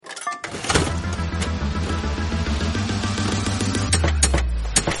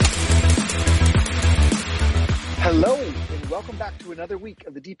back to another week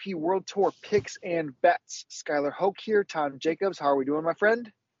of the DP World Tour picks and bets. Skylar Hoke here, Tom Jacobs. How are we doing, my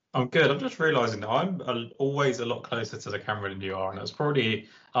friend? I'm good. I'm just realizing that always a lot closer to the camera than you are, and it's probably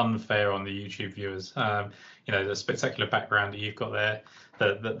unfair on the YouTube viewers. The spectacular background that you've got there,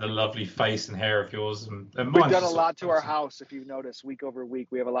 the lovely face and hair of yours, and We've done a lot to our house. If you've noticed, week over week,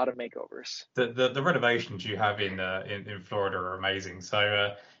 we have a lot of makeovers. The renovations you have in Florida are amazing.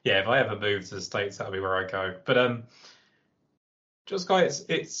 So if I ever move to the States, that'll be where I go. But just guys,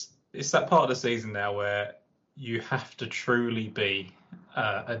 it's that part of the season now where you have to truly be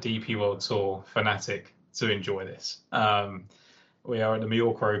a DP World Tour fanatic to enjoy this. We are at the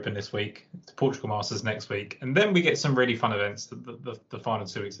Mallorca Open this week, the Portugal Masters next week, and then we get some really fun events the final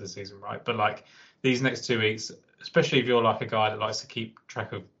 2 weeks of the season, right? But like these next 2 weeks, especially if you're like a guy that likes to keep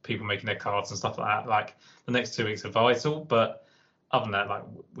track of people making their cards and stuff like that, like the next 2 weeks are vital. But other than that, like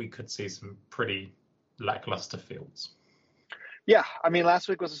we could see some pretty lackluster fields. Yeah, I mean, last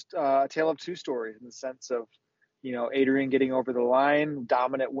week was a tale of two stories in the sense of, Adrian getting over the line,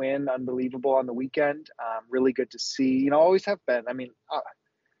 dominant win, unbelievable on the weekend. Really good to see. Always have been. I mean,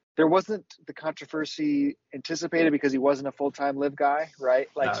 there wasn't the controversy anticipated because he wasn't a full-time live guy, right?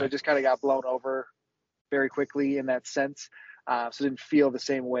 So it just kind of got blown over very quickly in that sense. So it didn't feel the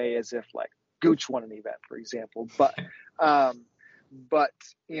same way as if like Gooch won an event, for example. But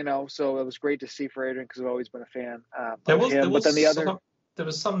so it was great to see for Adrian because I've always been a fan of him. But then there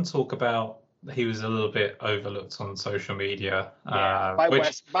was some talk about he was a little bit overlooked on social media. By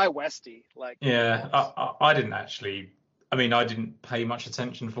Westy. I didn't actually. I mean, I didn't pay much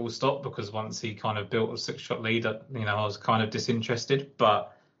attention full stop because once he kind of built a 6-shot lead, I was kind of disinterested.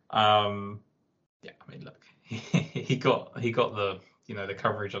 But I mean, look, he got the the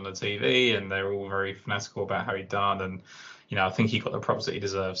coverage on the TV, and they're all very fanatical about how he done, and I think he got the props that he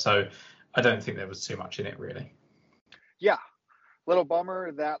deserved. So I don't think there was too much in it, really. Yeah. Little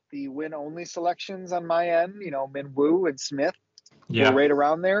bummer that the win-only selections on my end, Min Woo and Smith, were right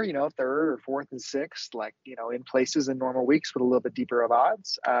around there, third or fourth and sixth, in places in normal weeks with a little bit deeper of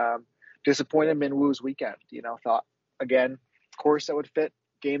odds. Disappointed Min Woo's weekend, thought, again, course that would fit,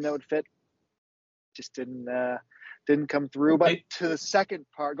 game that would fit, just didn't come through. But to the second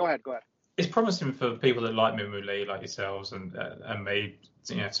part, go ahead. It's promising for people that like Min Woo Lee, like yourselves, and me,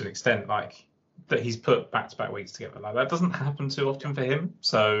 to an extent, like that he's put back-to-back weeks together. Like that doesn't happen too often for him.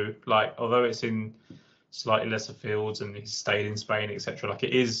 So, like, although it's in slightly lesser fields and he's stayed in Spain, etc., like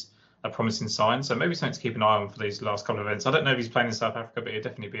it is a promising sign. So maybe something to keep an eye on for these last couple of events. I don't know if he's playing in South Africa, but he'll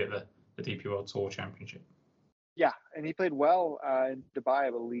definitely be at the DP World Tour Championship. Yeah, and he played well in Dubai, I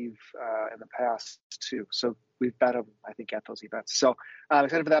believe, in the past too. So we've bet him, I think, at those events. So I'm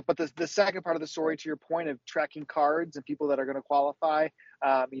excited for that. But the second part of the story, to your point of tracking cards and people that are going to qualify,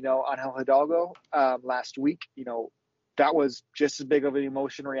 Angel Hidalgo last week, that was just as big of an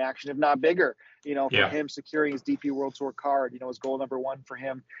emotion reaction, if not bigger, for him securing his DP World Tour card. It was goal number one for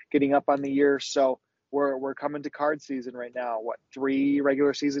him getting up on the year. So we're coming to card season right now. 3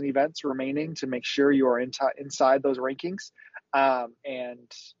 regular season events remaining to make sure you are inside those rankings,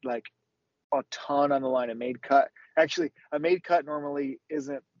 and like a ton on the line. A made cut. Actually, a made cut normally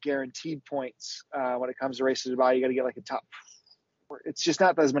isn't guaranteed points when it comes to races to Dubai. You got to get like a top. It's just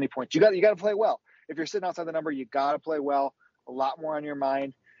not as many points. You got to play well. If you're sitting outside the number, you got to play well. A lot more on your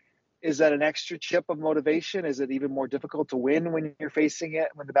mind. Is that an extra chip of motivation? Is it even more difficult to win when you're facing it,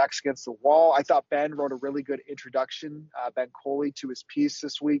 when the back's against the wall? I thought Ben wrote a really good introduction, Ben Coley, to his piece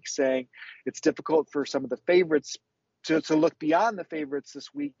this week, saying it's difficult for some of the favorites to look beyond the favorites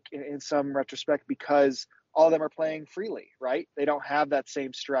this week in some retrospect because all of them are playing freely, right? They don't have that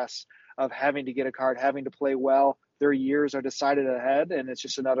same stress of having to get a card, having to play well. Their years are decided ahead, and it's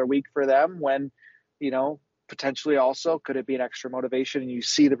just another week for them when, potentially also could it be an extra motivation, and you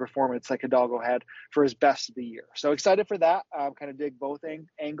see the performance like Hidalgo had for his best of the year. So excited for that. Kind of dig both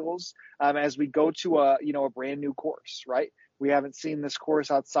angles as we go to a brand new course, right? We haven't seen this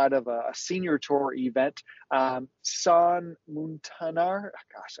course outside of a senior tour event. San Muntaner.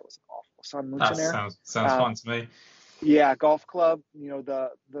 Gosh, that was awful. San Muntaner. That sounds fun to me. Yeah, golf club. The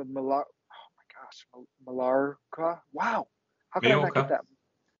Malar. Oh my gosh, Mallorca. Wow, how can I not get that?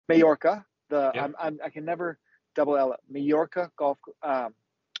 Mallorca. I can never double L it. Mallorca Golf.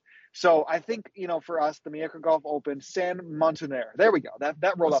 So I think for us, the Mallorca Golf Open, San Muntaner. There we go.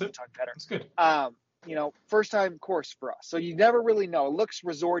 That rolled off the tongue better. That's good. First time course for us, so you never really know. It looks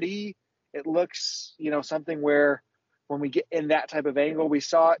resort-y. It looks something where when we get in that type of angle, we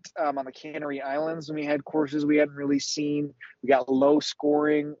saw it on the Canary Islands when we had courses we hadn't really seen. We got low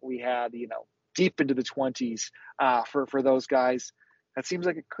scoring. We had deep into the 20s for those guys. That seems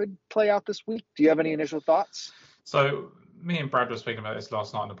like it could play out this week. Do you have any initial thoughts? So me and Brad were speaking about this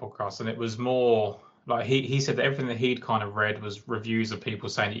last night on the podcast, and it was more like he said that everything that he'd kind of read was reviews of people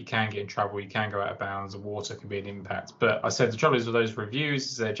saying that you can get in trouble, you can go out of bounds, and water can be an impact. But I said the trouble is with those reviews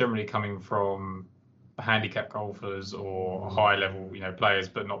is they're generally coming from handicap golfers or high level, players,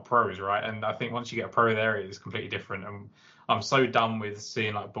 but not pros, right? And I think once you get a pro there, it's completely different. And I'm so done with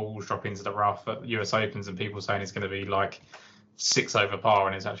seeing like balls drop into the rough at US Opens and people saying it's going to be like 6 over par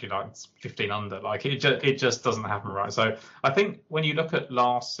and it's actually like 15 under. Like it just doesn't happen, right? So I think when you look at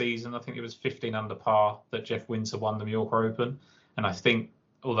last season, I think it was 15 under par that Jeff Winter won the Mallorca Open, and I think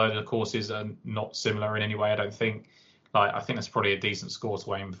although the courses are not similar in any way, I think that's probably a decent score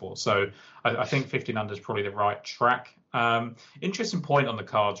to aim for. So I think 15 under is probably the right track. Interesting point on the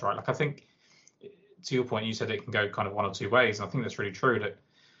cards, right? Like I think to your point, you said it can go kind of one or two ways, and I think that's really true. That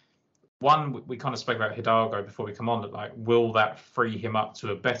one, we kind of spoke about Hidalgo before we come on, that like, will that free him up to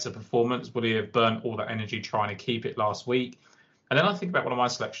a better performance? Will he have burnt all that energy trying to keep it last week? And then I think about one of my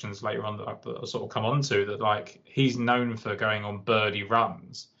selections later on that I'll sort of come on to, that like he's known for going on birdie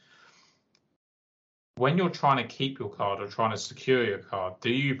runs. When you're trying to keep your card or trying to secure your card,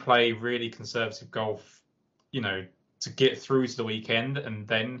 do you play really conservative golf, to get through to the weekend and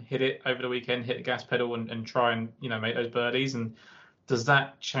then hit it over the weekend, hit the gas pedal and try and, make those birdies? And does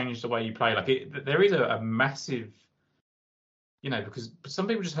that change the way you play? Like there is a massive, because some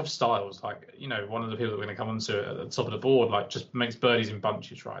people just have styles. Like, one of the people that we're going to come on to at the top of the board, like just makes birdies in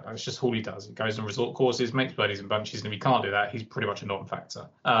bunches, right? Like, it's just all he does. He goes on resort courses, makes birdies in bunches. And if he can't do that, he's pretty much a non-factor.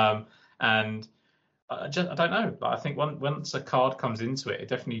 And I don't know. Like, I think once a card comes into it, it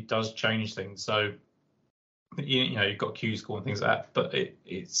definitely does change things. So, you've got Q score and things like that. But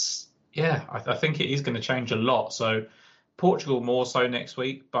I think it is going to change a lot. So Portugal more so next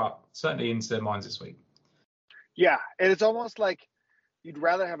week, but certainly into their minds this week. Yeah, and it's almost like you'd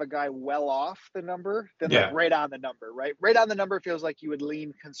rather have a guy well off the number than like right on the number, right? Right on the number feels like you would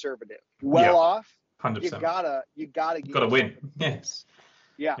lean conservative. Well off, 100%. You gotta win. Yes.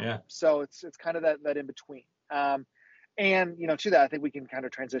 Yeah. So it's kind of that in between. And to that, I think we can kind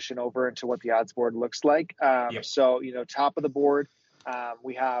of transition over into what the odds board looks like. So top of the board,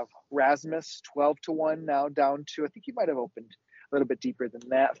 we have Rasmus 12-1 now, down to, I think he might have opened a little bit deeper than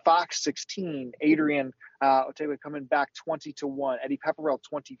that. Fox 16, Adrian Otega coming back 20-1, Eddie Pepperell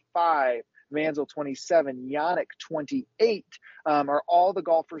 25, Mansell 27, Yannick 28 are all the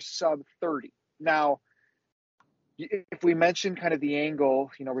golfers sub 30. Now, if we mention kind of the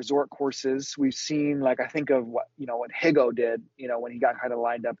angle, resort courses, we've seen, like, I think of what Higo did, when he got kind of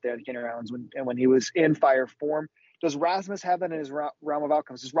lined up there at the beginning rounds when he was in fire form. Does Rasmus have that in his realm of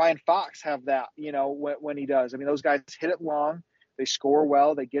outcomes? Does Ryan Fox have that, when he does? I mean, those guys hit it long, they score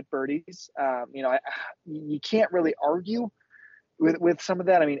well, they get birdies. You can't really argue with some of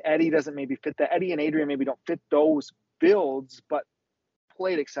that. I mean, Eddie doesn't maybe fit that. Eddie and Adrian maybe don't fit those builds, but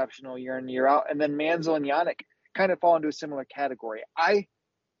played exceptional year in, year out. And then Mansell and Yannick kind of fall into a similar category. I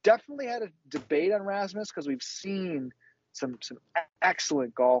definitely had a debate on Rasmus because we've seen some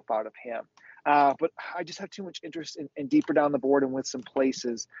excellent golf out of him. But I just have too much interest in deeper down the board and with some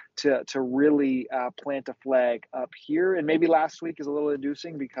places to really plant a flag up here. And maybe last week is a little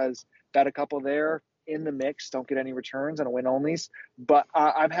inducing because bet a couple there in the mix, don't get any returns on a win onlys. But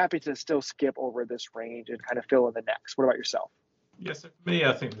I'm happy to still skip over this range and kind of fill in the next. What about yourself? Yes, for me,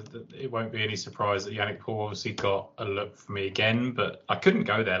 I think that it won't be any surprise that Yannick Paul obviously got a look for me again, but I couldn't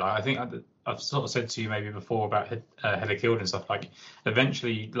go there. Like, I think I've sort of said to you maybe before about Heather Kilda and stuff. Like,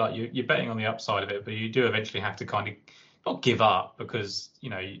 eventually, like you're betting on the upside of it, but you do eventually have to kind of not give up because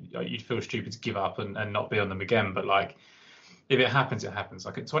you'd feel stupid to give up and not be on them again. But like, if it happens, it happens.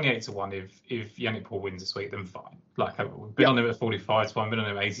 Like at 28-1, if Yannick Paul wins this week, then fine. Like we've been on him at 45-1, been on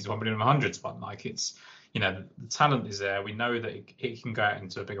him at 80-1, been on him 100-1. Like it's. The talent is there. We know that it can go out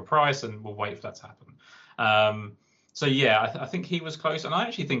into a bigger price, and we'll wait for that to happen. I think he was close, and I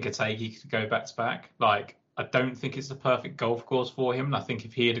actually think Otegi could go back to back. Like, I don't think it's the perfect golf course for him. And I think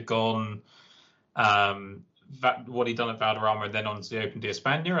if he had gone what he'd done at Valderrama and then on to the Open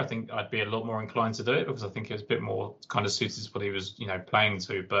d'Espagne, I think I'd be a lot more inclined to do it because I think it was a bit more kind of suited to what he was, playing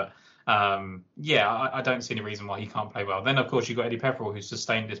to. But I don't see any reason why he can't play well. Then, of course, you've got Eddie Pepperell, who's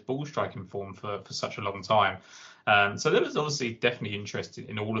sustained this ball striking form for such a long time. So there was obviously definitely interest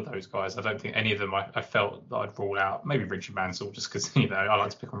in all of those guys. I don't think any of them I felt that I'd rule out. Maybe Richard Mansell, just because, I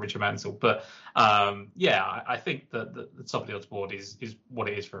like to pick on Richard Mansell. But, I think that the top of the odds board is what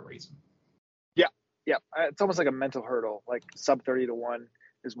it is for a reason. Yeah. It's almost like a mental hurdle. Like sub 30-1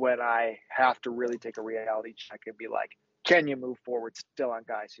 is when I have to really take a reality check and be like, can you move forward still on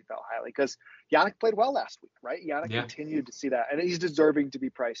guys who felt highly? Because Yannick played well last week, right? Yannick continued to see that. And he's deserving to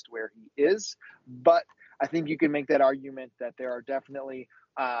be priced where he is. But I think you can make that argument that there are definitely,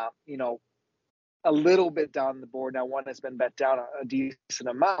 a little bit down the board. Now, one has been bet down a decent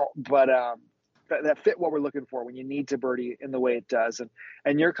amount, but that fit what we're looking for when you need to birdie in the way it does.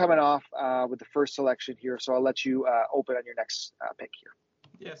 And you're coming off with the first selection here, so I'll let you open on your next pick here.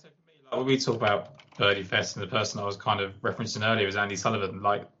 Yeah, so for me, like, when we talk about Birdie Fest, and the person I was kind of referencing earlier was Andy Sullivan.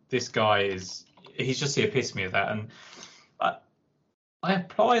 Like, this guy he's just the epitome of that. And I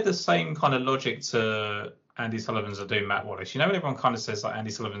apply the same kind of logic to Andy Sullivan's I do Matt Wallace. You know, when everyone kind of says like Andy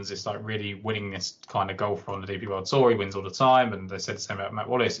Sullivan's this like really winningest kind of golfer on the DP World Tour, he wins all the time, and they said the same about Matt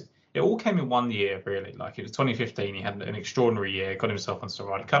Wallace. It all came in one year, really. Like, it was 2015. He had an extraordinary year, got himself onto the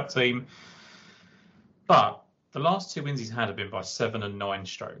Ryder Cup team. But the last 2 wins he's had have been by 7 and 9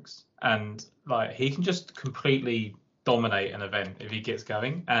 strokes. And like, he can just completely dominate an event if he gets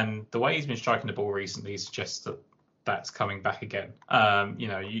going. And the way he's been striking the ball recently suggests that that's coming back again.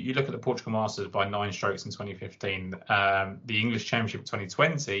 You look at the Portugal Masters by 9 strokes in 2015. The English Championship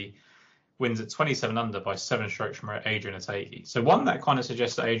 2020 wins at 27 under by 7 strokes from Adrian Otegi. So one, that kind of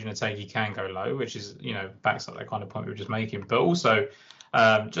suggests that Adrian Otegi can go low, which is, backs up that kind of point we were just making. But also,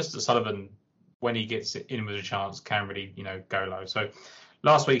 just that Sullivan, when he gets in with a chance, can really, go low. So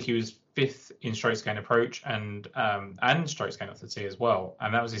last week he was 5th in strokes gained approach and strokes gained off the tee as well.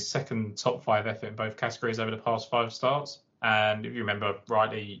 And that was his second top 5 effort in both categories over the past 5 starts. And if you remember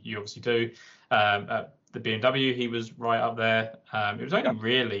rightly, you obviously do, at the BMW, he was right up there. It was only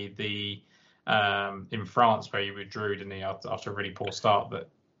really the in France where he withdrew, didn't he, after a really poor start, that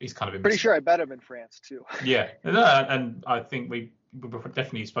he's kind of been... Pretty sure I bet him in France too. Yeah, and I think we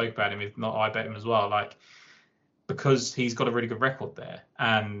definitely spoke about him. If not, I bet him as well. Like, because he's got a really good record there,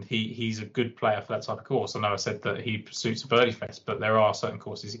 and he's a good player for that type of course. I know I said that he pursues a Birdie Fest, but there are certain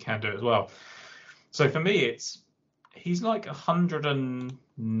courses he can do it as well. So for me, he's like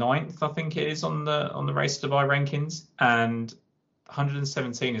 109th, I think it is, on the Race to Dubai rankings, and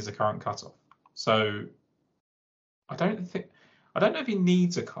 117 is the current cutoff. So I don't know if he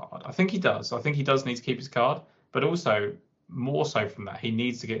needs a card. I think he does. I think he does need to keep his card, but also, more so from that, he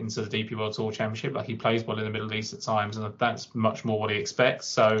needs to get into the DP World Tour Championship. Like, he plays well in the Middle East at times, and that's much more what he expects.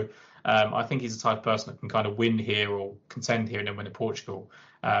 So I think he's the type of person that can kind of win here or contend here and then win at Portugal,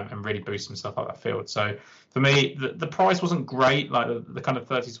 and really boost himself up that field. So for me, the price wasn't great. Like, the kind of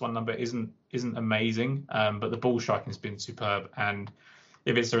 30-1 number isn't amazing, but the ball striking has been superb. And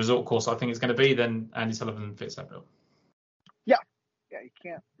if it's a resort course, I think it's going to be, then Andy Sullivan fits that bill. Yeah, you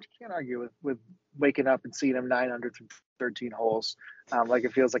can't argue with waking up and seeing him 900 through 13 holes. Like,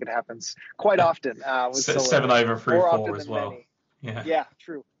 it feels like it happens quite often. With 7 over through 4 as well. Many. Yeah,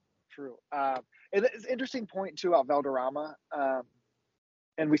 true. It's an interesting point too about Valderrama.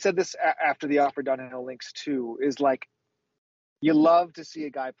 And we said this after the Offer Dunhill links too, is like, you love to see a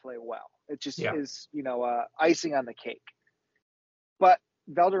guy play well. It just is, icing on the cake. But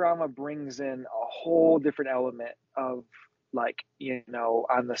Valderrama brings in a whole different element of, like,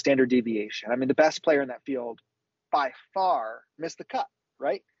 on the standard deviation. I mean, the best player in that field by far missed the cut,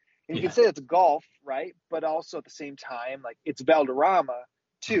 right? And you can say it's golf, right? But also at the same time, like, it's Valderrama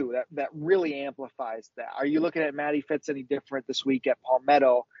too. That really amplifies that. Are you looking at Matty Fitz any different this week at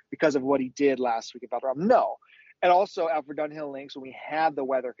Palmetto because of what he did last week at Valderrama? No. And also Alfred Dunhill links, when we had the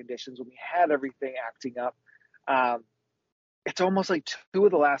weather conditions, when we had everything acting up, it's almost like 2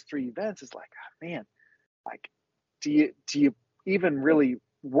 of the last 3 events is like, oh, man, like, do you even really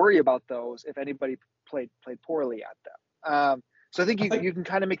worry about those if anybody played poorly at them? So I think you can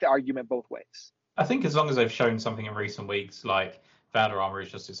kind of make the argument both ways. I think as long as they've shown something in recent weeks, like, Valderrama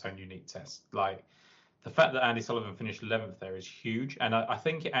is just its own unique test. Like, the fact that Andy Sullivan finished 11th there is huge, and I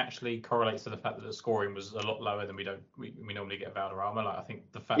think it actually correlates to the fact that the scoring was a lot lower than we normally get at Valderrama. Like, I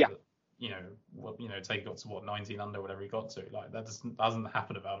think the fact that Take got to 19 under, whatever he got to, like, that doesn't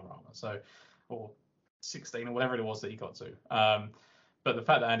happen at Valderrama. So, or 16 or whatever it was that he got to. But the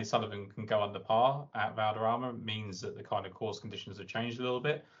fact that Andy Sullivan can go under par at Valderrama means that the kind of course conditions have changed a little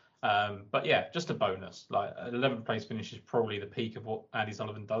bit. But yeah, just a bonus. Like, an 11th place finish is probably the peak of what Andy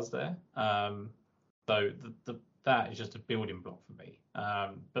Sullivan does there. So that is just a building block for me.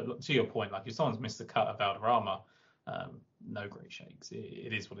 But to your point, like, if someone's missed the cut of Valderrama, no great shakes.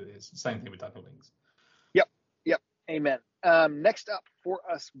 It is what it is. Same thing with Dunhill links. Yep. Amen. Next up for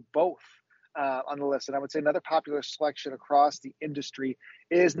us both on the list, and I would say another popular selection across the industry,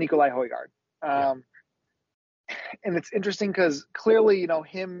 is Nicolai Højgaard. And it's interesting because clearly,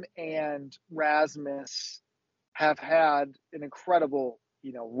 him and Rasmus have had an incredible,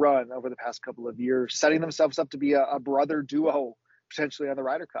 run over the past couple of years, setting themselves up to be a brother duo potentially on the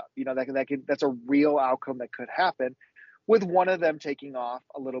Ryder Cup. That's a real outcome that could happen. with one of them taking off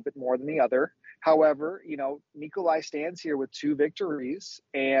a little bit more than the other. However, Nikolai stands here with 2 victories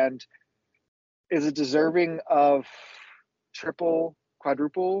and is it deserving of triple,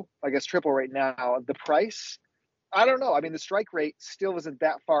 quadruple, I guess triple right now. The price, I don't know. I mean, the strike rate still isn't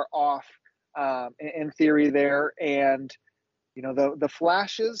that far off in theory there. And, the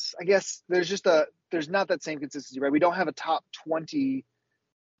flashes, I guess there's not that same consistency, right? We don't have a top 20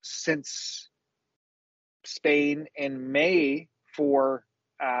 since Spain in May for,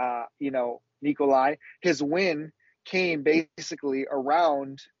 Nikolai. His win came basically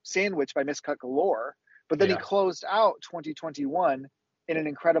around sandwiched by miscut galore, but then he closed out 2021 in an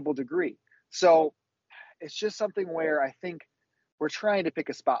incredible degree. So it's just something where I think we're trying to pick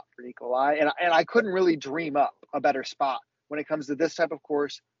a spot for Nikolai, and I couldn't really dream up a better spot when it comes to this type of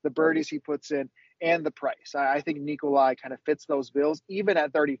course, the birdies he puts in, and the price. I think Nikolai kind of fits those bills. Even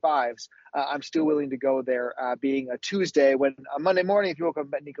at 35s, I'm still willing to go there, being a Tuesday when on Monday morning, if you woke up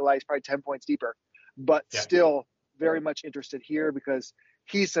at Nikolai, he's probably 10 points deeper, but still very much interested here because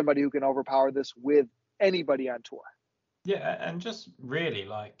he's somebody who can overpower this with anybody on tour. Yeah, and just really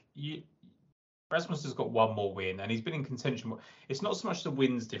Rasmus has got one more win, and he's been in contention. It's not so much the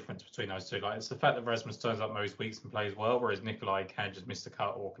wins difference between those two. Like, it's the fact that Rasmus turns up most weeks and plays well, whereas Nikolai can just miss the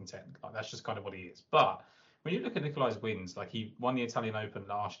cut or contend. Like, that's just kind of what he is. But when you look at Nikolai's wins, like he won the Italian Open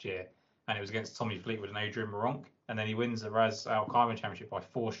last year, and it was against Tommy Fleetwood and Adrian Meronk, and then he wins the Ras Al Khaimah Championship by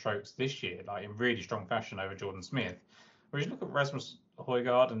 4 strokes this year, like in really strong fashion over Jordan Smith. Whereas you look at Rasmus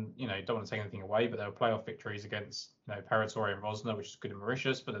Højgaard, and you don't want to take anything away, but there were playoff victories against Paratori and Rosner, which is good in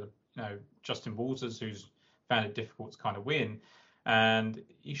Mauritius, but Justin Walters, who's found it difficult to kind of win, and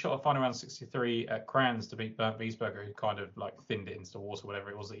he shot a final round 63 at Crans to beat Bernd Wiesberger, who kind of like thinned it into the water, whatever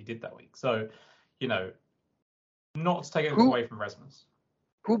it was that he did that week. So, not to take anything away from Rasmus.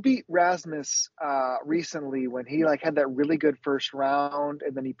 Who beat Rasmus recently when he had that really good first round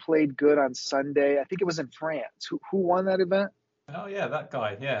and then he played good on Sunday? I think it was in France. Who won that event? Oh yeah, that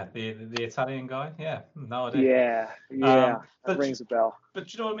guy. Yeah, the Italian guy. Yeah, no idea. Yeah. That rings a bell. But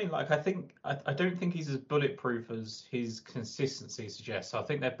do you know what I mean? Like, I don't think he's as bulletproof as his consistency suggests. I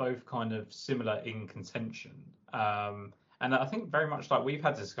think they're both kind of similar in contention. And I think very much like we've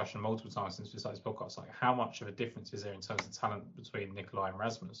had this discussion multiple times since we started this podcast, like how much of a difference is there in terms of talent between Nikolai and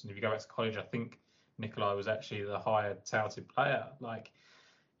Rasmus? And if you go back to college, I think Nikolai was actually the higher touted player. Like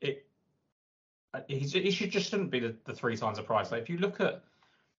he shouldn't be the 3 times the price. Like if you look at,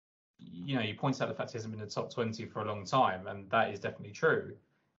 you pointed out the fact he hasn't been in the top 20 for a long time, and that is definitely true.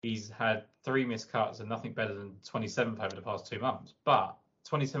 He's had 3 missed cuts and nothing better than 27th over the past 2 months. But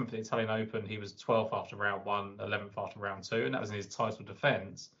 27th at the Italian Open, he was 12th after round 1, 11th after round 2, and that was in his title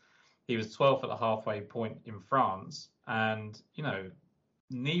defence. He was 12th at the halfway point in France, and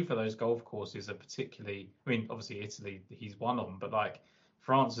neither of those golf courses are particularly. I mean, obviously Italy, he's one of them, but like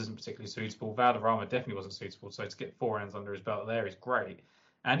France isn't particularly suitable. Valderrama definitely wasn't suitable, so to get 4 rounds under his belt there is great.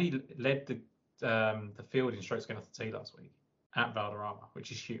 And he led the field in strokes going off the tee last week at Valderrama,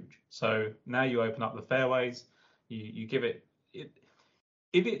 which is huge. So now you open up the fairways, you give it.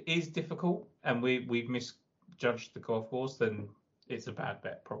 If it is difficult and we've misjudged the golf course, then it's a bad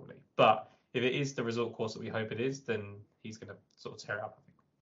bet probably. But if it is the resort course that we hope it is, then he's going to sort of tear it up, I think.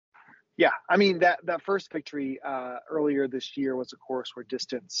 Yeah, I mean that first victory earlier this year was a course where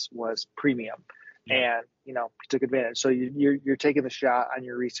distance was premium, and he took advantage. So you're taking the shot on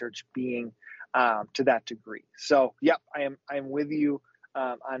your research being to that degree. So I am with you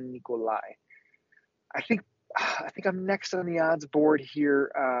on Nikolai. I think I'm next on the odds board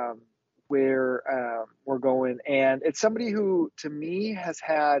here where we're going. And it's somebody who, to me, has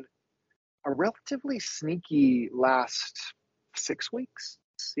had a relatively sneaky last 6 weeks.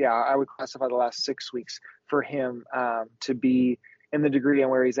 Yeah, I would classify the last 6 weeks for him to be in the degree and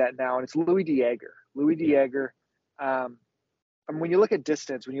where he's at now. And it's Louis Dejager. Louis Dejager, when you look at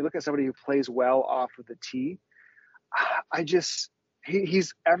distance, when you look at somebody who plays well off of the tee,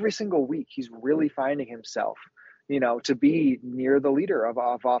 he's every single week, he's really finding himself, to be near the leader of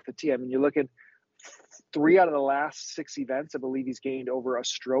off the tee. I mean, you look at 3 out of the last 6 events, I believe he's gained over a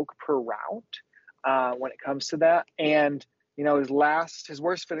stroke per round when it comes to that. And, his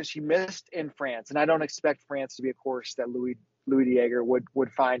worst finish, he missed in France. And I don't expect France to be a course that Louis Dejager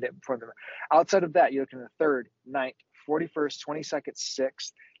would find it for them. Outside of that, you're looking at the 3rd, 9th, 41st, 22nd,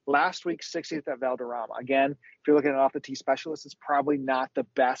 6th. Last week, 60th at Valderrama. Again, if you're looking at an off the tee specialist, it's probably not the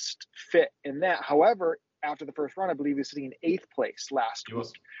best fit in that. However, after the first round, I believe he was sitting in 8th place last week.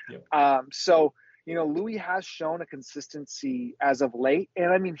 Yep. So, Louis has shown a consistency as of late.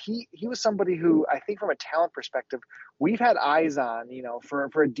 And I mean, he was somebody who I think from a talent perspective, we've had eyes on,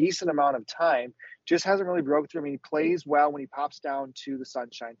 for a decent amount of time, just hasn't really broke through. I mean, he plays well when he pops down to the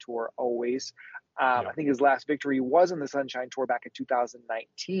Sunshine Tour always. I think his last victory was in the Sunshine Tour back in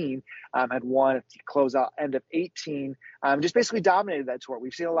 2019, had won at the closeout end of 18, just basically dominated that tour.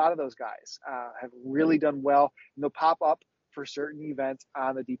 We've seen a lot of those guys have really done well, and they'll pop up for certain events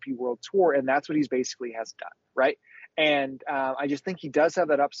on the DP World Tour, and that's what he's basically has done, right? And I just think he does have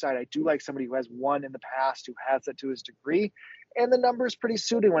that upside. I do like somebody who has won in the past, who has that to his degree, and the number is pretty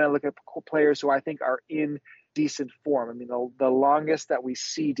suiting when I look at players who I think are in decent form. I mean, the longest that we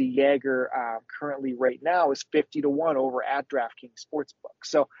see De Jager currently right now is 50-1 over at DraftKings Sportsbook.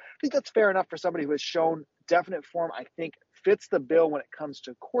 So I think that's fair enough for somebody who has shown definite form. I think fits the bill when it comes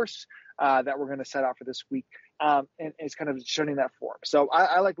to course that we're going to set out for this week, and it's kind of showing that form. So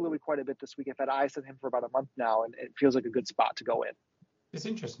I like Louis quite a bit this week. I've had eyes on him for about a month now, and it feels like a good spot to go in. It's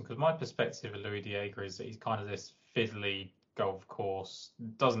interesting because my perspective of Louis De Jager is that he's kind of this fiddly golf course,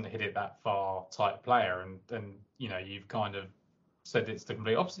 doesn't hit it that far type player, and you've kind of said it's the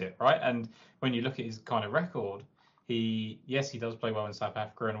complete opposite, right? And when you look at his kind of record, he does play well in South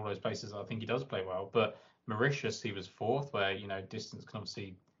Africa and all those places. I think he does play well, but Mauritius he was fourth, where distance can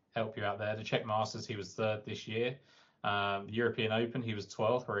obviously help you out there. The Czech Masters he was third this year. The European Open he was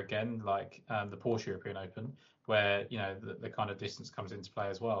 12th, where again like the Porsche European Open, where the kind of distance comes into play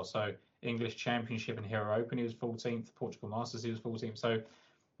as well. So English Championship and Hero Open he was 14th, Portugal Masters he was 14th. So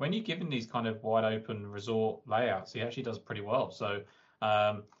when you're given these kind of wide open resort layouts, he actually does pretty well. So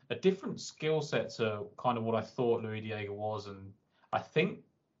a different skill set to kind of what I thought Louis De Jager was, and I think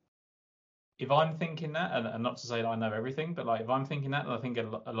if I'm thinking that, and not to say that I know everything, but like if I'm thinking that, and I think a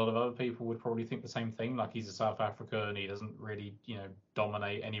lot of other people would probably think the same thing. Like he's a South African and he doesn't really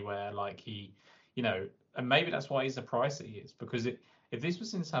dominate anywhere. Like he, and maybe that's why he's the price that he is, because if this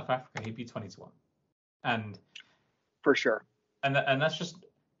was in South Africa, he'd be 20-1, and for sure. And that's just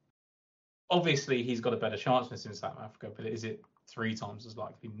obviously he's got a better chance than this in South Africa, but is it 3 times as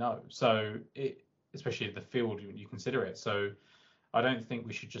likely? No. So especially the field when you consider it. So I don't think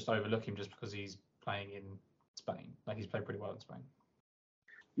we should just overlook him just because he's playing in Spain. Like he's played pretty well in Spain.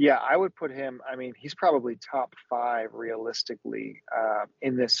 Yeah, I would put him. I mean, he's probably top 5 realistically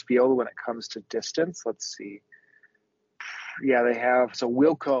in this field when it comes to distance. Let's see. Yeah, they have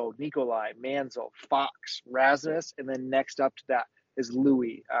Wilco, Nicolai, Mansell, Fox, Rasmus, and then next up to that is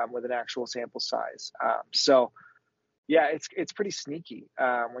Louis with an actual sample size. So yeah, it's pretty sneaky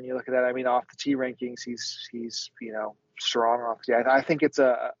when you look at that. I mean, off the T rankings, he's strong off. Yeah, I think it's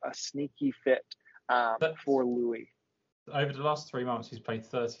a sneaky fit for Louis. Over the last 3 months, he's played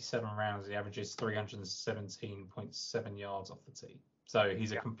 37 rounds. He averages 317.7 yards off the tee. So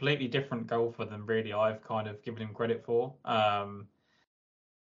he's a completely different golfer than really I've kind of given him credit for. And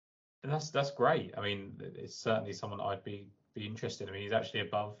that's great. I mean, it's certainly someone I'd be interested in. I mean, he's actually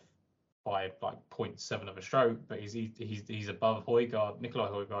above by like 0.7 of a stroke, but he's above Nicolai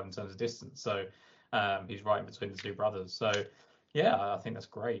Højgaard in terms of distance. So he's right in between the two brothers. So yeah, I think that's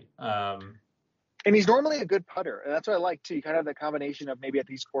great. And he's normally a good putter, and that's what I like too. You kind of have the combination of maybe at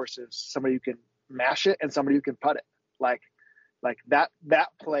these courses somebody who can mash it and somebody who can putt it. Like that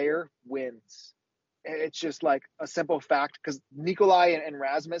player wins. It's just like a simple fact because Nicolai and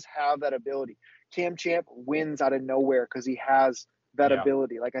Rasmus have that ability. Cam Champ wins out of nowhere because he has that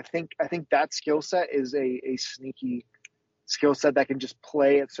ability. Like I think that skill set is a sneaky skill set that can just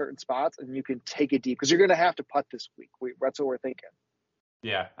play at certain spots and you can take it deep because you're going to have to putt this week. That's what we're thinking.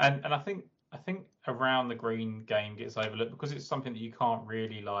 Yeah, and I think around the green game gets overlooked because it's something that you can't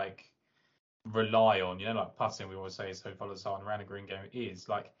really like rely on. Like putting, we always say is so volatile, and around the green game it is.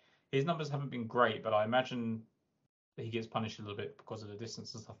 Like his numbers haven't been great, but I imagine that he gets punished a little bit because of the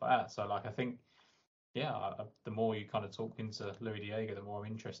distance and stuff like that. So like I think, the more you kind of talk into Louis De Jager, the more I'm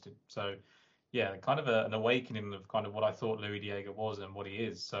interested. So yeah, kind of an awakening of kind of what I thought Louis De Jager was and what he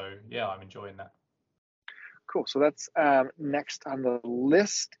is. So yeah, I'm enjoying that. Cool. So that's next on the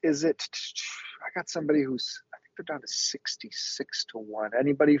list. Is it? I got somebody who's I think they're down to 66-1.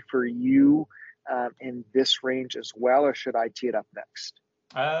 Anybody for you in this range as well, or should I tee it up next?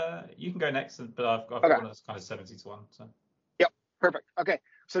 You can go next, but I've got one that's kind of 70-1. So. Yep. Perfect. Okay.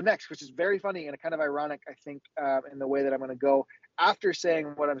 So next, which is very funny and kind of ironic, I think, in the way that I'm going to go after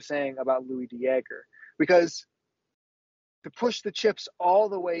saying what I'm saying about Louis De Jager, because to push the chips all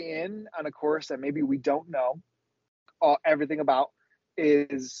the way in on a course that maybe we don't know everything about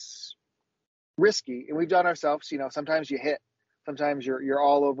is risky. And we've done ourselves, sometimes you hit, sometimes you're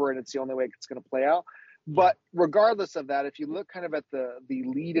all over and it's the only way it's going to play out. But regardless of that, if you look kind of at the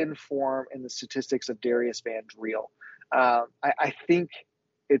lead-in form and the statistics of Darius Van Driel, I think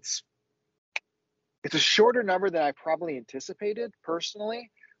it's a shorter number than I probably anticipated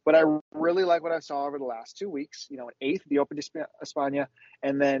personally. But I really like what I saw over the last 2 weeks. You know, an 8th at the Open de España,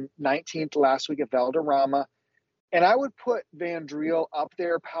 and then 19th last week at Valderrama. And I would put Van Driel up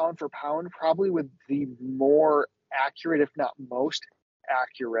there pound for pound, probably with the more accurate, if not most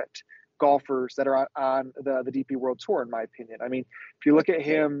accurate, golfers that are on the DP World Tour, in my opinion. I mean, if you look at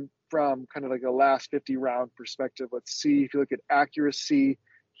him from kind of like a last 50 round perspective, let's see, if you look at accuracy,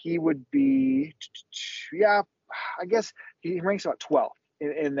 he would be, yeah, I guess he ranks about 12th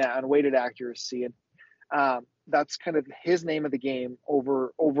in that on weighted accuracy. And that's kind of his name of the game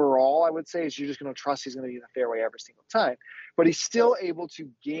overall, I would say, is you're just going to trust he's going to be in the fairway every single time. But he's still able to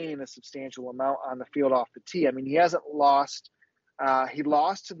gain a substantial amount on the field off the tee. I mean, he hasn't lost. He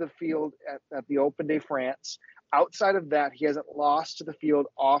lost to the field at the Open de France. Outside of that, he hasn't lost to the field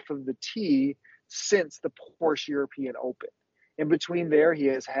off of the tee since the Porsche European Open. In between there, he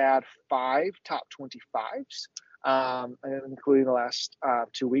has had 5 top 25s. Including the last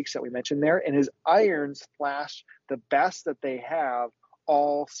 2 weeks that we mentioned there. And his irons flashed the best that they have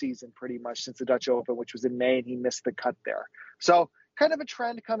all season pretty much since the Dutch Open, which was in May, and he missed the cut there. So kind of a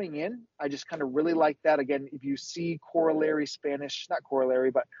trend coming in. I just kind of really like that. Again, if you see not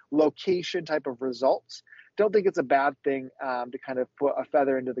corollary, but location type of results, don't think it's a bad thing to kind of put a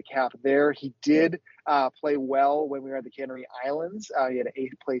feather into the cap there. He did play well when we were at the Canary Islands. He had an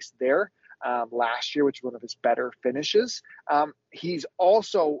 8th place there. Last year, which was one of his better finishes. He's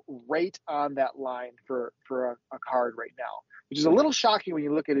also right on that line for a card right now, which is a little shocking when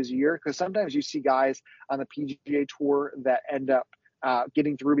you look at his year, because sometimes you see guys on the PGA Tour that end up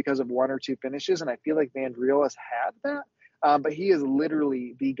getting through because of 1 or 2 finishes, and I feel like Van Driel has had that. But he is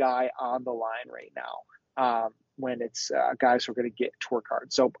literally the guy on the line right now when it's guys who are going to get tour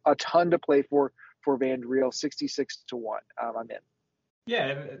cards. So a ton to play for Van Driel, 66 to 1. I'm in.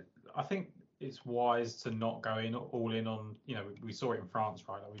 Yeah, I think it's wise to not go all in on, you know, we saw it in France,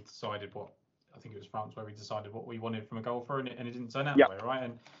 right? Like we decided I think it was France where we decided what we wanted from a golfer, and it didn't turn out that way, right?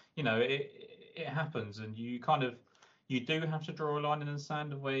 And, you know, it happens, and you do have to draw a line in the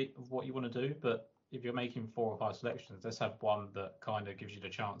sand of what you want to do. But if you're making 4 or 5 selections, let's have one that kind of gives you the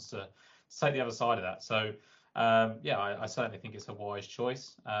chance to take the other side of that. So, I certainly think it's a wise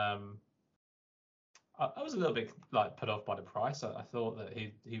choice. I was a little bit put off by the price. I thought that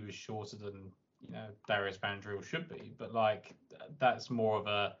he was shorter than, you know, Darius Van Driel should be, but that's more of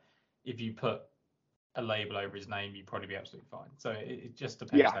a, if you put a label over his name, you'd probably be absolutely fine. So it just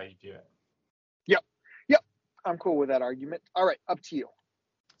depends how you view it. Yep. I'm cool with that argument. All right, up to you.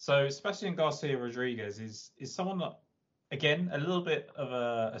 So Sebastian Garcia Rodriguez is someone that, again, a little bit of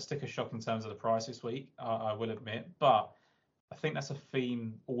a sticker shock in terms of the price this week, I will admit, but I think that's a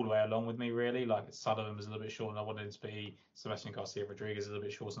theme all the way along with me, really. Like, Sullivan was a little bit short, and I wanted him to be. Sebastian Garcia Rodriguez is a little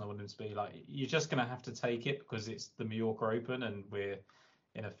bit short, and I wanted him to be. Like, you're just going to have to take it because it's the Mallorca Open, and we're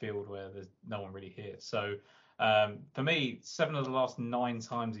in a field where there's no one really here. So, for me, 7 of the last 9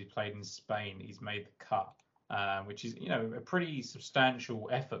 times he's played in Spain, he's made the cut, which is, you know, a pretty substantial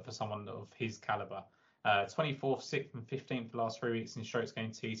effort for someone of his caliber. 24th, 6th, and 15th the last 3 weeks in strokes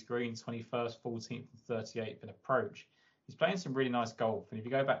gained tee to green, 21st, 14th, and 38th in approach. He's playing some really nice golf, and if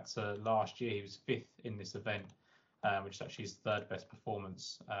you go back to last year, he was 5th in this event, which is actually his 3rd best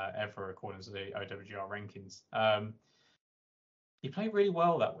performance ever according to the OWGR rankings. He played really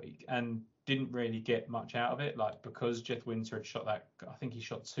well that week and didn't really get much out of it, because Jeff Winter had shot that. I think he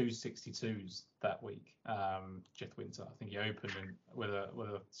shot 2 62s that week. Jeff Winter, I think he opened with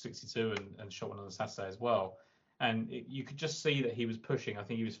a 62 and shot one on the Saturday as well. And you could just see that he was pushing. I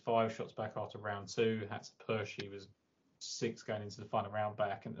think he was 5 shots back after round 2, had to push. He was 6 going into the final round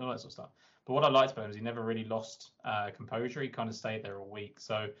back and all that sort of stuff. But what I liked about him is he never really lost composure. He kind of stayed there all week.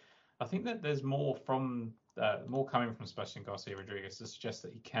 So I think that there's more coming from Sebastian Garcia Rodriguez to suggest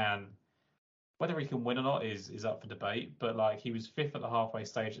that he can. Whether he can win or not is up for debate. But he was 5th at the halfway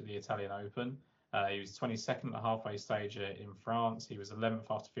stage at the Italian Open. He was 22nd at the halfway stage in France. He was 11th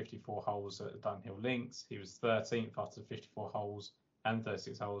after 54 holes at the Dunhill Links. He was 13th after 54 holes and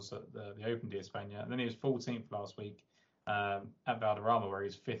 36 holes at the Open de España. And then he was 14th last week at Valderrama, where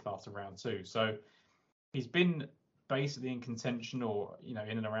he's 5th after round 2. So he's been basically in contention, or, you know,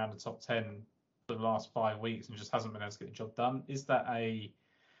 in and around the top 10 for the last 5 weeks, and just hasn't been able to get the job done. Is that a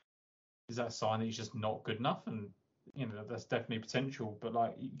sign that he's just not good enough? And, you know, that's definitely potential. But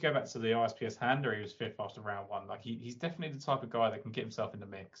you go back to the ISPS Hander, he was 5th after round 1. He's definitely the type of guy that can get himself in the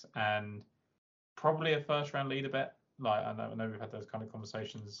mix, and probably a first round leader bet Like I know we've had those kind of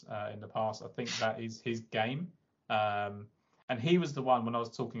conversations in the past. I think that is his game, and he was the one when I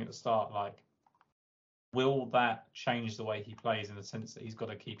was talking at the start. Like, will that change the way he plays in the sense that he's got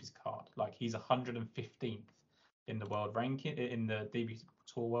to keep his card? Like, he's 115th in the world ranking in the DB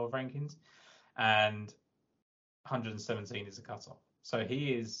Tour World Rankings, and 117 is a cutoff. So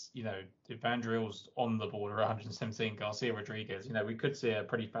he is, if Van Drill's on the border 117, Garcia Rodriguez, we could see a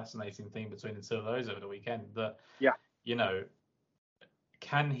pretty fascinating thing between the two of those over the weekend. But,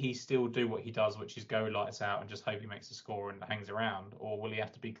 can he still do what he does, which is go lights out and just hope he makes a score and hangs around? Or will he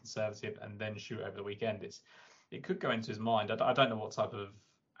have to be conservative and then shoot over the weekend? It could go into his mind. I don't know what type of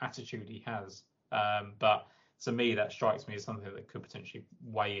attitude he has. But to me, that strikes me as something that could potentially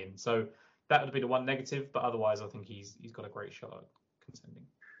weigh in. So that would be the one negative. But otherwise, I think he's got a great shot at contending.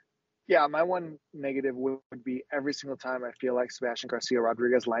 Yeah, my one negative would be every single time I feel like Sebastian Garcia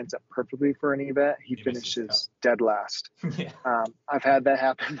Rodriguez lines up perfectly for an event, he finishes dead last. Yeah. I've had that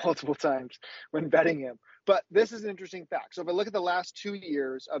happen multiple times when betting him. But this is an interesting fact. So if I look at the last 2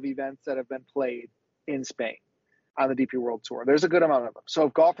 years of events that have been played in Spain on the DP World Tour, there's a good amount of them. So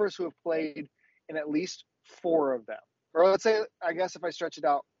golfers who have played in at least 4 of them, or let's say, I guess if I stretch it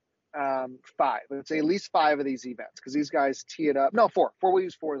out, 5. Let's say at least 5 of these events, because these guys tee it up. No, 4. We'll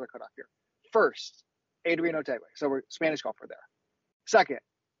use 4 as a cutoff here. First, Adrian Otegui. So we're Spanish golfer there. Second,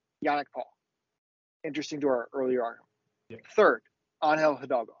 Yannick Paul. Interesting to our earlier argument. Yeah. Third, Angel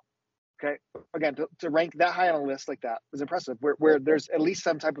Hidalgo. Okay. Again, to rank that high on a list like that is impressive, where there's at least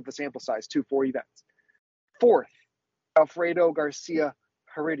some type of a sample size, 4 events. Fourth, Alfredo Garcia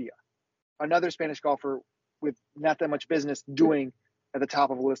Heredia, another Spanish golfer with not that much business doing at the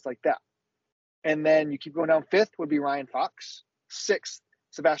top of a list like that. And then you keep going down. 5th would be Ryan Fox. 6th,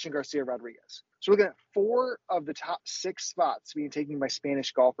 Sebastian Garcia Rodriguez. So we're looking at 4 of the top 6 spots being taken by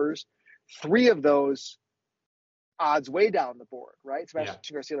Spanish golfers. 3 of those odds way down the board, right?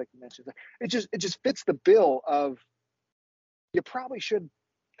 Sebastian Garcia, like you mentioned, it just fits the bill of you probably should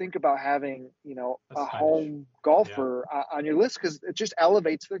think about having, a home golfer on your list, because it just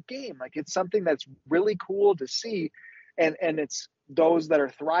elevates their game. Like, it's something that's really cool to see. And it's those that are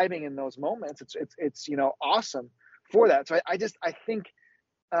thriving in those moments. It's awesome for that. So I think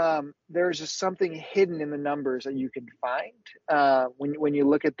there's just something hidden in the numbers that you can find when you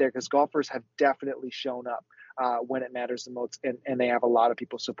look at there, because golfers have definitely shown up when it matters the most, and they have a lot of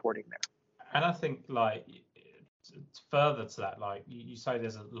people supporting them. And I think, like, further to that, like you say,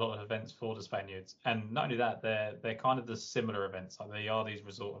 there's a lot of events for the Spaniards, and not only that, they're kind of the similar events. Like, they are these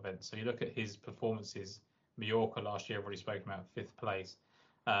resort events. So you look at his performances. Mallorca last year, I've already spoken about, 5th place.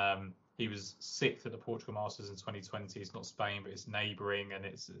 He was 6th at the Portugal Masters in 2020. It's not Spain, but it's neighbouring, and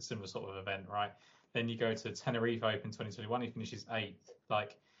it's a similar sort of event, right? Then you go to Tenerife Open 2021. He finishes 8th.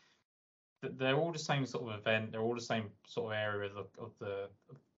 Like, they're all the same sort of event. They're all the same sort of area of the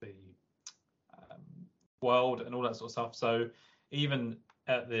world and all that sort of stuff. So even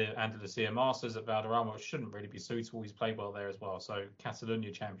at the Andalusia Masters at Valderrama, which shouldn't really be suitable, he's played well there as well. So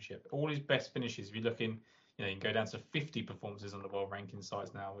Catalonia Championship, all his best finishes, if you're looking, you can go down to 50 performances on the world ranking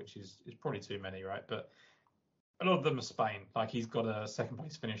sites now, which is probably too many, right? But a lot of them are Spain. Like, he's got a 2nd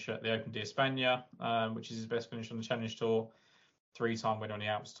place finish at the Open de España, which is his best finish on the Challenge Tour, 3-time winner on the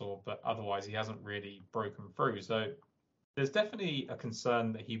Alps Tour, but otherwise he hasn't really broken through. So there's definitely a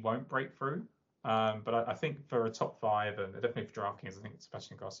concern that he won't break through. But I think for a top 5, and definitely for DraftKings, I think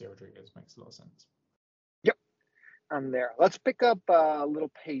Sebastian Garcia Rodriguez makes a lot of sense. Yep, I'm there. Let's pick up a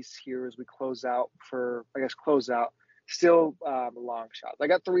little pace here as we close out. Still long shots. I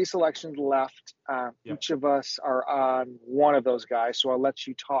got 3 selections left. Each of us are on one of those guys, so I'll let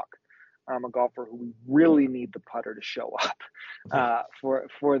you talk. I'm a golfer who we really need the putter to show up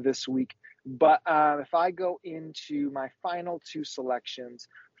for this week. But if I go into my final 2 selections,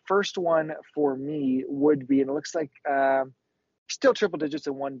 first one for me would be, and it looks like still triple digits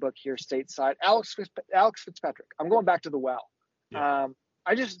in one book here stateside, Alex Fitzpatrick. I'm going back to the well. Yeah.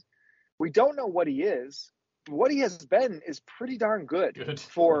 We don't know what he is. What he has been is pretty darn good.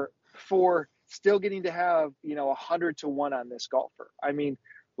 for still getting to have 100 to 1 on this golfer. I mean,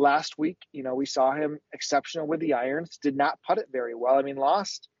 last week, we saw him exceptional with the irons, did not putt it very well. I mean,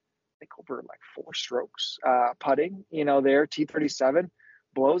 lost, I think, over like 4 strokes putting, there, T37,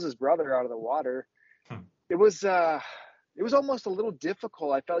 blows his brother out of the water. It was almost a little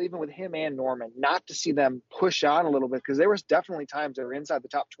difficult, I felt, even with him and Norman, not to see them push on a little bit, because there was definitely times they were inside the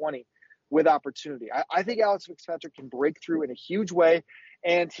top 20 with opportunity. I think Alex Fitzpatrick can break through in a huge way,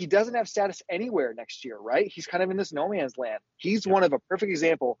 and he doesn't have status anywhere next year, right? He's kind of in this no man's land. He's one of a perfect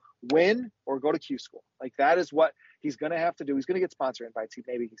example: win or go to Q school. Like, that is what he's going to have to do. He's going to get sponsor invites.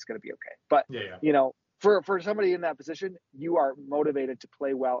 Maybe he's going to be okay. But, for somebody in that position, you are motivated to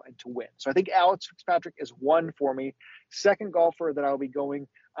play well and to win. So I think Alex Fitzpatrick is one for me. Second golfer that I'll be going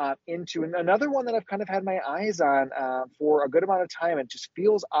into, and another one that I've kind of had my eyes on for a good amount of time. It just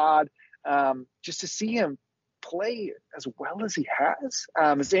feels odd just to see him play as well as he has.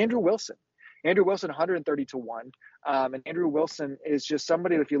 Is Andrew Wilson. Andrew Wilson, 130 to 1. And Andrew Wilson is just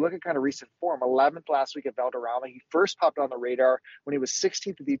somebody, if you look at kind of recent form, 11th last week at Valderrama. He first popped on the radar when he was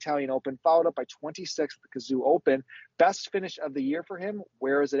 16th at the Italian Open, followed up by 26th at the Kazoo Open. Best finish of the year for him,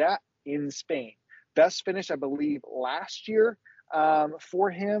 where is it at? In Spain. Best finish, I believe, last year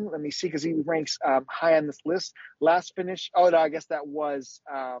for him. Let me see, because he ranks high on this list. Last finish, oh, no, I guess that was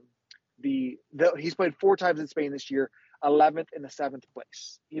he's played 4 times in Spain this year, 11th in the 7th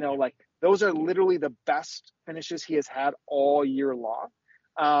place. Like those are literally the best finishes he has had all year long.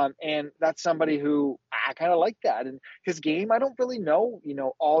 And that's somebody who I kind of like that. And his game, I don't really know,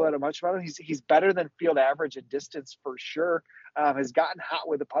 all that much about him. He's better than field average at distance for sure. Has gotten hot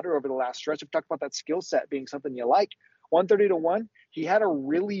with the putter over the last stretch. We've talked about that skill set being something you like. 130 to 1. He had a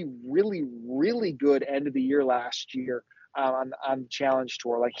really, really, really good end of the year last year on the Challenge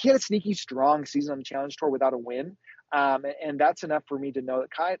Tour. Like he had a sneaky strong season on the Challenge Tour without a win. And that's enough for me to know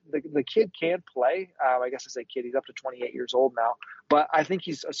that the kid can play. I guess I say kid, he's up to 28 years old now, but I think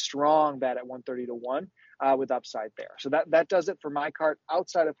he's a strong bet at 130 to 1 with upside there. So that does it for my card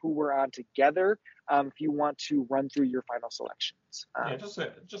outside of who we're on together. If you want to run through your final selections.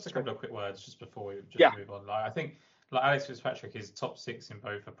 Just a couple of quick words just before we move on. Like I think like Alex Fitzpatrick is top 6 in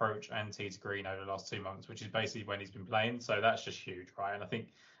both approach and tee to green over the last 2 months, which is basically when he's been playing. So that's just huge, right? And I think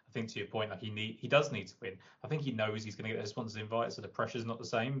to your point, like he does need to win. I think he knows he's going to get the sponsors invite, so the pressure's not the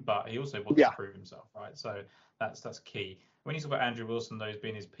same, but he also wants to prove himself, right? So that's key. When you talk about Andrew Wilson, those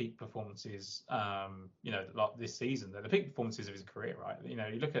being his peak performances, like this season, they're the peak performances of his career, right?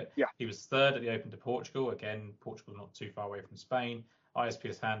 You look at he was 3rd at the Open to Portugal. Again, Portugal not too far away from Spain.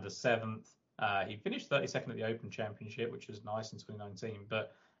 ISPS Handler 7th. He finished 32nd at the Open Championship, which was nice in 2019,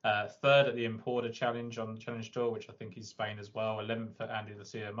 but 3rd at the Emporter Challenge on the Challenge Tour, which I think is Spain as well. 11th at Andy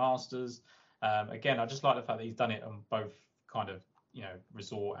Lucia Masters. Again, I just like the fact that he's done it on both kind of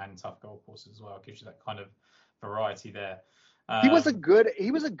resort and tough golf courses as well. It gives you that kind of variety there. He was a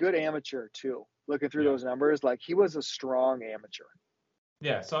good amateur too. Looking through those numbers, like he was a strong amateur.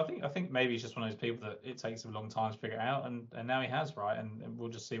 Yeah, so I think maybe he's just one of those people that it takes him a long time to figure it out, and now he has, right? And we'll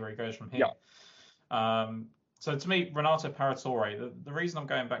just see where he goes from here. So to me, Renato Paratore, the reason I'm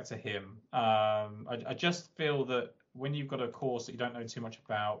going back to him, I just feel that when you've got a course that you don't know too much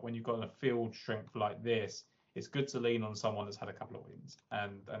about, when you've got a field strength like this, it's good to lean on someone that's had a couple of wins,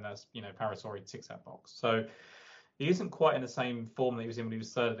 and that's Paratore ticks that box. So he isn't quite in the same form that he was in when he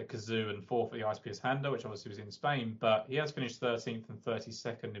was 3rd at the Kazoo and 4th at the ISPS Handler, which obviously was in Spain, but he has finished 13th and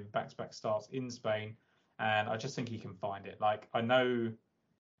 32nd in back-to-back starts in Spain, and I just think he can find it. Like I know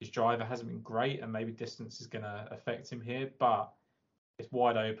his driver hasn't been great, and maybe distance is going to affect him here, but it's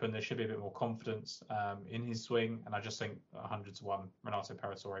wide open. There should be a bit more confidence in his swing, and I just think 100 to 1 Renato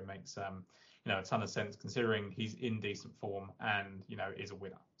Paratore makes a ton of sense considering he's in decent form and is a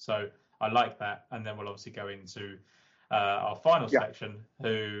winner. So I like that, and then we'll obviously go into our final selection,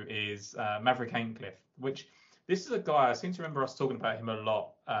 who is Maverick Aincliffe, which this is a guy I seem to remember us talking about him a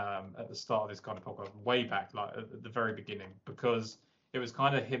lot at the start of this kind of podcast, way back, like at the very beginning, because it was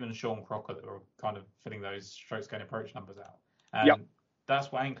kind of him and Sean Crocker that were kind of filling those strokes gain approach numbers out. And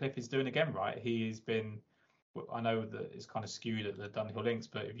that's what Aincliffe is doing again, right? He's been, I know that it's kind of skewed at the Dunhill Links,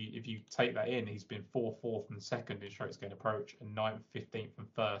 but if you take that in, he's been 4th and 2nd in strokes gain approach and 9th, 15th and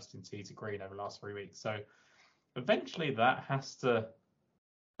 1st in tee to green over the last 3 weeks. So eventually that has to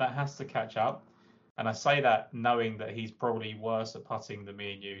catch up. And I say that knowing that he's probably worse at putting than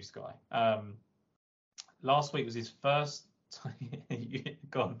me and you, Sky. Last week was his first.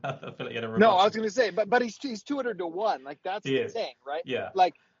 Go on. I feel like you had a rebuttal. No, I was going to say, but he's 200 to 1. Like that's the thing, right? Yeah.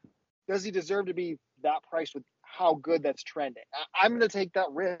 Like, does he deserve to be that priced with how good that's trending? I'm going to take that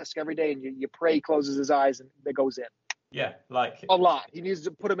risk every day, and you pray he closes his eyes and it goes in. Yeah, like a lot. He needs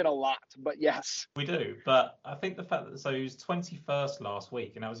to put him in a lot, but yes, we do. But I think the fact that he was 21st last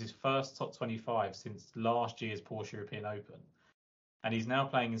week, and that was his first top 25 since last year's Porsche European Open. And he's now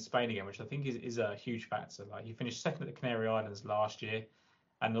playing in Spain again, which I think is a huge factor. Like he finished 2nd at the Canary Islands last year,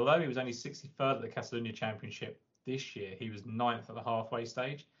 and although he was only 63rd at the Catalunya Championship this year, he was 9th at the halfway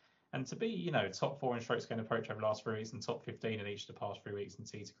stage. And to be, top 4 in strokes gain approach over the last 3 weeks and top 15 in each of the past 3 weeks in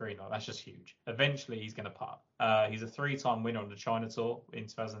tee to green, that's just huge. Eventually, he's going to putt. He's a 3-time winner on the China Tour in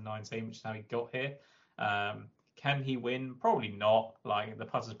 2019, which is how he got here. Can he win? Probably not. Like the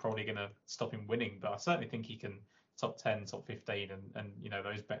putter's probably going to stop him winning, but I certainly think he can top 10, top 15, and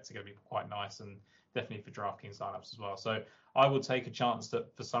those bets are going to be quite nice, and definitely for DraftKings lineups as well. So I would take a chance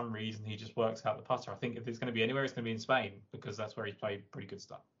that for some reason he just works out the putter. I think if it's going to be anywhere, it's going to be in Spain, because that's where he's played pretty good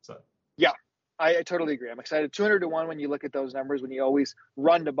stuff. So yeah, I totally agree. I'm excited. 200-1 when you look at those numbers, when you always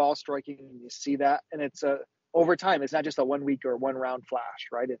run to ball striking and you see that, and it's over time. It's not just a 1 week or 1 round flash,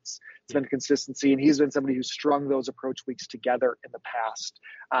 right? It's been consistency, and he's been somebody who's strung those approach weeks together in the past.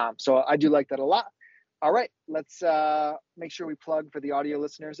 So I do like that a lot. All right, let's make sure we plug for the audio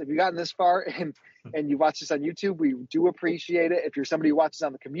listeners. If you've gotten this far and you watch this on YouTube, we do appreciate it. If you're somebody who watches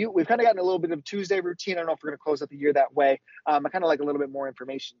on the commute, we've kind of gotten a little bit of Tuesday routine. I don't know if we're going to close out the year that way. I kind of like a little bit more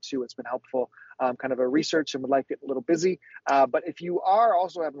information too. It's been helpful, kind of a research, and would life get a little busy. But if you are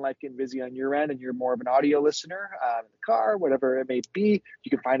also having life getting busy on your end and you're more of an audio listener in the car, whatever it may be, you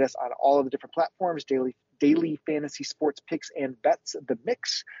can find us on all of the different platforms, daily fantasy sports picks and bets, The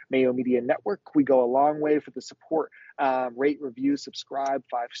Mix, Mayo Media Network. We go a long way for the support. Rate, review, subscribe,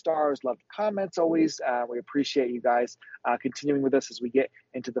 5 stars. Love the comments always. We appreciate you guys continuing with us as we get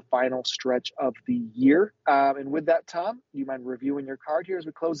into the final stretch of the year. And with that, Tom, do you mind reviewing your card here as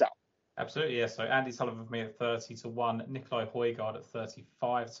we close out? Absolutely, yeah. So Andy Sullivan for me at 30-1, Nicolai Højgaard at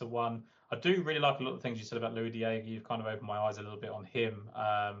 35-1. I do really like a lot of things you said about Louis Diego. You've kind of opened my eyes a little bit on him.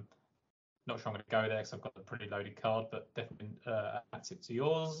 Not sure I'm going to go there because I've got a pretty loaded card, but definitely adds it to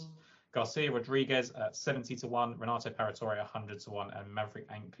yours. Garcia Rodriguez at 70-1, Renato Paratore at 100-1, and Maverick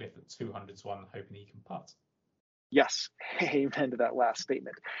Antcliffe at 200-1, hoping he can putt. Yes, amen to that last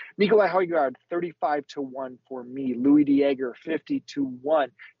statement. Nicolai Højgaard, 35-1 for me. Louis Diego, 50-1.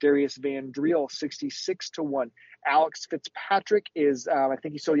 Darius Van Driel, 66-1. Alex Fitzpatrick is, I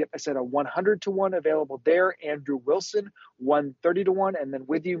think I said a 100-1 available there. Andrew Wilson, 130-1. And then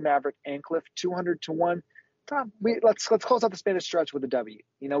with you, Maverick Antcliffe, 200-1. Tom, let's close out the Spanish stretch with a W.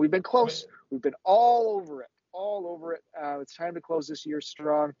 We've been close. We've been all over it. It's time to close this year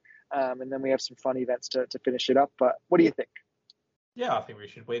strong. And then we have some fun events to finish it up. But what do you think? Yeah, I think we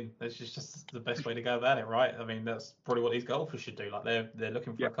should win. That's just the best way to go about it, right? I mean, that's probably what these golfers should do. Like they're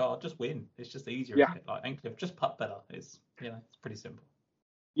looking for a card, just win. It's just easier, isn't it? Like Antcliffe, just putt better. It's pretty simple.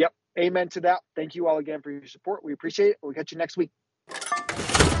 Yep. Amen to that. Thank you all again for your support. We appreciate it. We'll catch you next week.